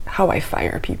how I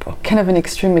fire people. Kind of an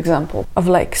extreme example of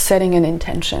like setting an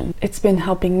intention. It's been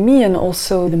helping me and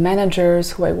also the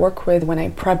managers who I work with when I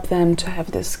prep them to have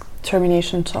this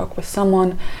termination talk with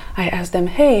someone. I ask them,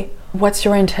 hey, what's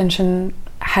your intention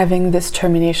having this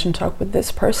termination talk with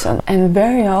this person? And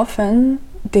very often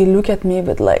they look at me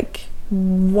with like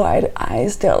wide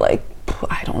eyes. They're like,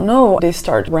 I don't know. They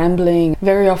start rambling.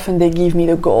 Very often they give me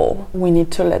the goal. We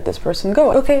need to let this person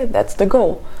go. Okay, that's the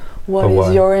goal. What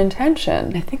is your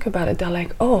intention? I think about it, they're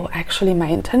like, oh, actually my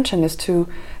intention is to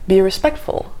be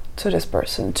respectful to this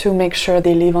person, to make sure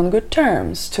they live on good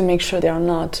terms, to make sure they are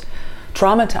not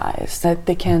traumatized, that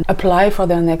they can apply for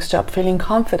their next job feeling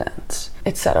confident,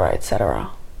 etc.,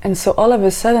 etc. And so all of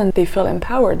a sudden they feel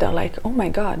empowered. They're like, oh my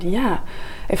God, yeah,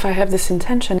 if I have this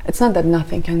intention, it's not that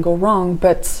nothing can go wrong,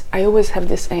 but I always have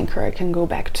this anchor I can go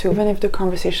back to. Even if the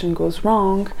conversation goes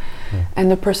wrong and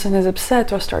the person is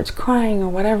upset or starts crying or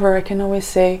whatever, I can always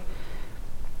say,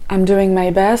 I'm doing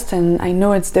my best and I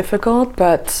know it's difficult,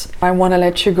 but I want to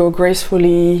let you go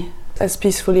gracefully, as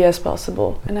peacefully as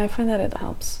possible. And I find that it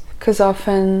helps. Because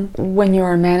often when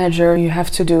you're a manager, you have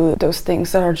to do those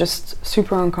things that are just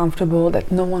super uncomfortable,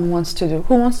 that no one wants to do.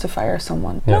 Who wants to fire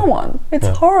someone? No one. It's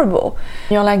horrible.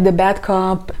 You're like the bad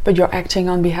cop, but you're acting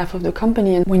on behalf of the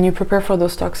company. And when you prepare for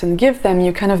those talks and give them,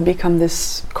 you kind of become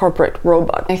this corporate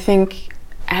robot. I think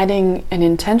adding an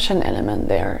intention element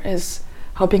there is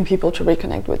helping people to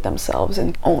reconnect with themselves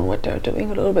and own what they're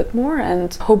doing a little bit more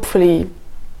and hopefully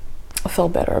feel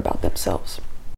better about themselves.